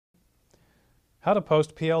How to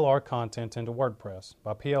post PLR content into WordPress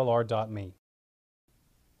by PLR.me.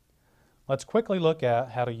 Let's quickly look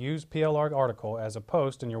at how to use PLR article as a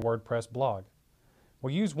post in your WordPress blog.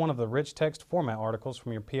 We'll use one of the rich text format articles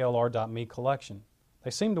from your PLR.me collection. They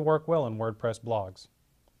seem to work well in WordPress blogs.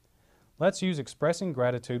 Let's use Expressing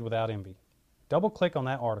Gratitude Without Envy. Double-click on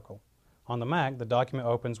that article. On the Mac, the document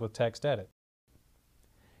opens with TextEdit.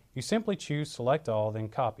 You simply choose Select All, then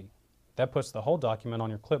Copy. That puts the whole document on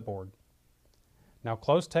your clipboard. Now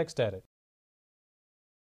close TextEdit.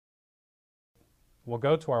 We'll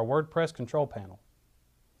go to our WordPress Control Panel.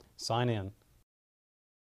 Sign in.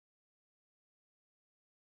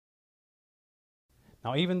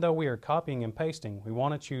 Now, even though we are copying and pasting, we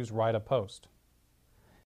want to choose Write a Post.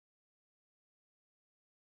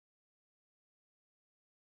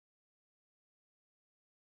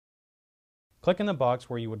 Click in the box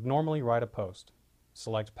where you would normally write a post.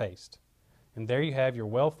 Select Paste. And there you have your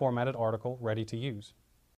well-formatted article ready to use.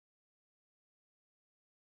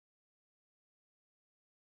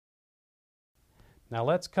 Now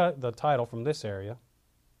let's cut the title from this area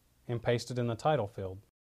and paste it in the title field.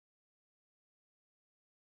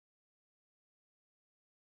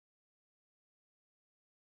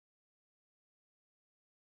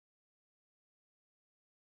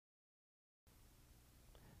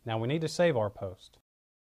 Now we need to save our post.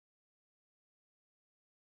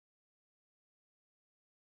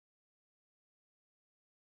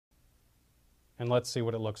 And let's see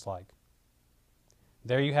what it looks like.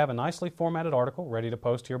 There you have a nicely formatted article ready to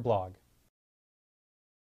post to your blog.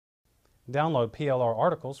 Download PLR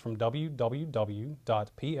articles from www.plr.me.